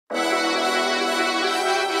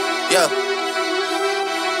Yeah.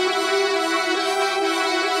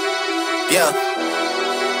 Yeah.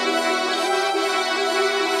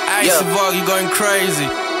 Ice Vog, you going crazy.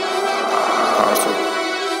 Partow.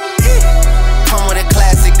 Come with a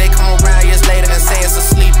classic, they come around years later and say it's a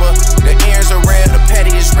sleeper. The ears are rare, the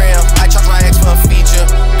petty is real. I charge my ex for a feature.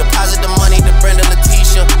 Deposit the money to Brenda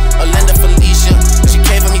Letitia, or Linda Felicia. She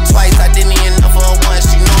came for me twice, I didn't even know for her once.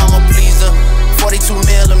 You know I'm a pleaser. 42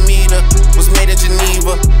 millimeter, was made in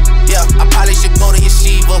Geneva. Yeah, I probably should go to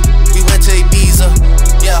Yeshiva. We went to Ibiza.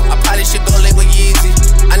 Yeah, I probably should go link with Yeezy.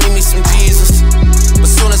 I need me some Jesus. But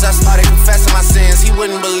soon as I started confessing my sins, he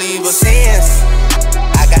wouldn't believe us. Sins,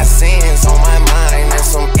 I got sins on my mind.